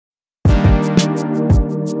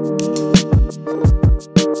Hey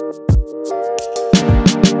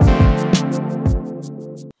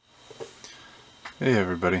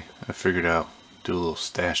everybody, I figured out do a little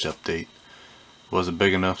stash update. Wasn't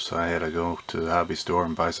big enough, so I had to go to the hobby store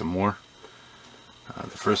and buy some more. The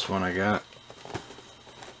first one I got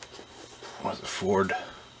was a Ford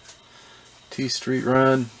T Street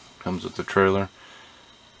Rod. Comes with the trailer.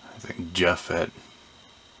 I think Jeff at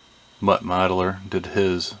Mutt Modeler did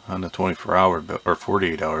his on the 24-hour or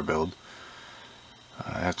 48-hour build.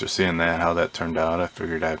 After seeing that, how that turned out, I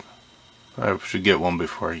figured I should get one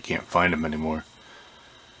before he can't find them anymore.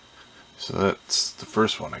 So that's the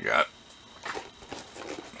first one I got.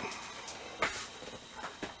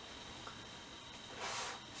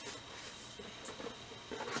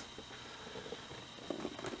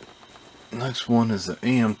 Next one is the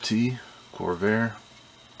AMT Corvair.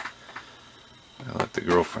 I let the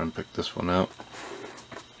girlfriend pick this one out.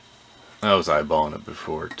 I was eyeballing it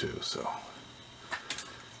before too, so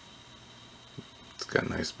it's got a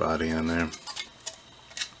nice body on there.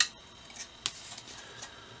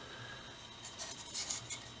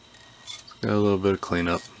 Got a little bit of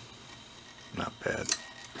cleanup. Not bad.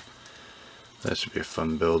 That should be a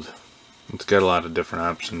fun build. It's got a lot of different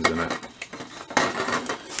options in it.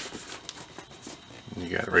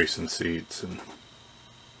 You got racing seats and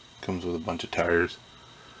comes with a bunch of tires.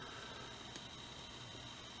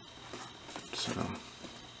 So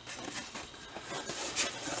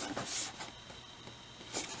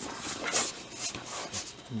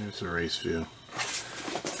there's a race view.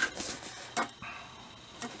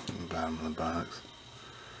 Bottom of the box.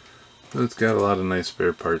 But it's got a lot of nice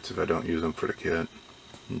spare parts if I don't use them for the kit.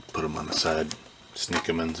 Put them on the side, sneak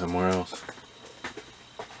them in somewhere else.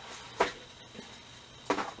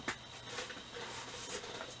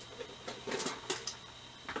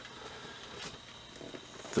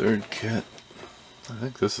 Third kit. I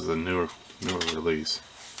think this is a newer release.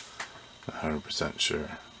 Not 100%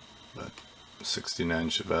 sure, but 69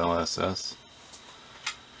 Chevelle SS.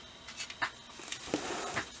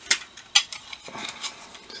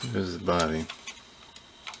 Here's the body.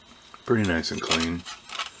 Pretty nice and clean.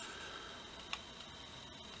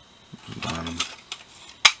 Bottom.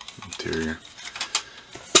 Interior.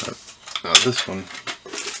 Now this one,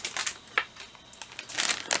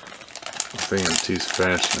 with AMT's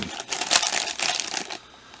fashion,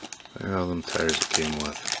 look at all them tires it came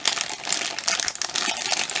with.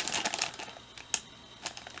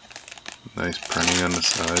 Nice printing on the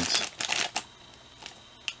sides.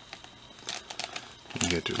 You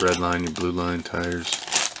get your red line, your blue line tires.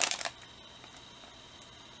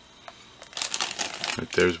 Right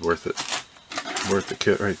there's worth it. Worth the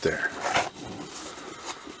kit right there.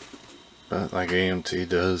 But like AMT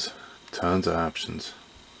does, tons of options.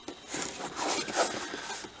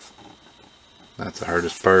 That's the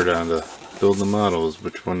hardest part on the building the model is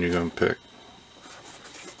which one you're going to pick.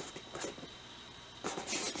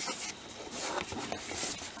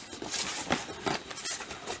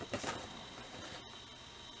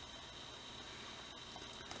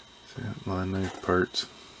 See, a lot of nice parts.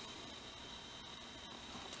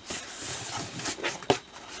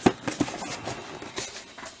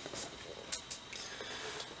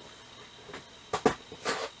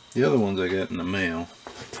 The other ones I got in the mail.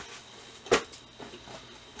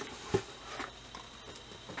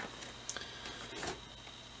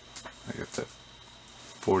 I got that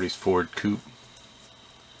 40s Ford Coupe.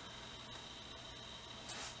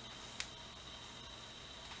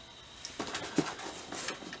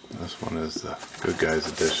 This one is the Good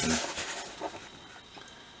Guys edition.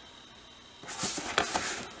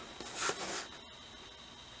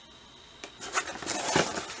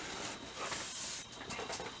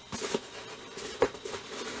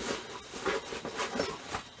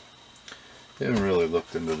 I haven't really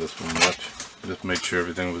looked into this one much. Just made sure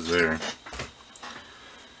everything was there.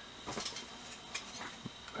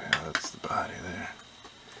 Yeah, that's the body there.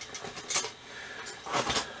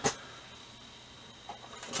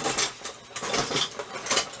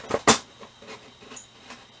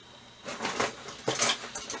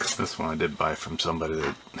 This one I did buy from somebody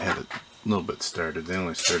that had it a little bit started. They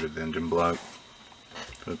only started the engine block.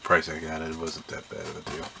 For the price I got it wasn't that bad of a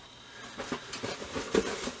deal.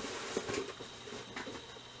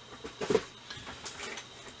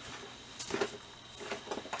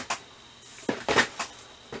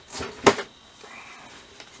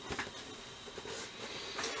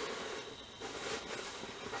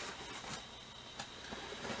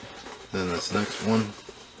 Then this next one,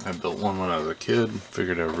 I built one when I was a kid.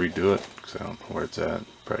 Figured I'd redo it because I don't know where it's at.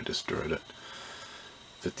 Probably destroyed it.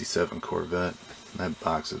 57 Corvette. That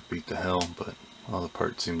box is beat to hell, but all the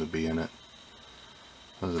parts seem to be in it.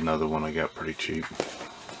 There's another one I got pretty cheap.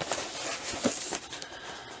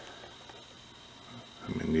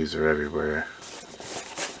 I mean, these are everywhere.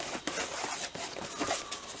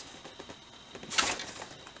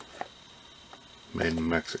 Made in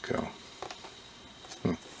Mexico.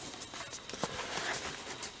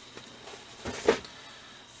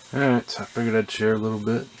 Alright, so I figured I'd share a little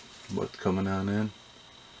bit what's coming on in.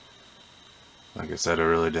 Like I said, I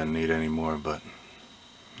really didn't need any more, but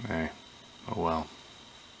hey, oh well.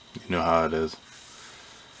 You know how it is.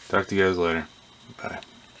 Talk to you guys later. Bye.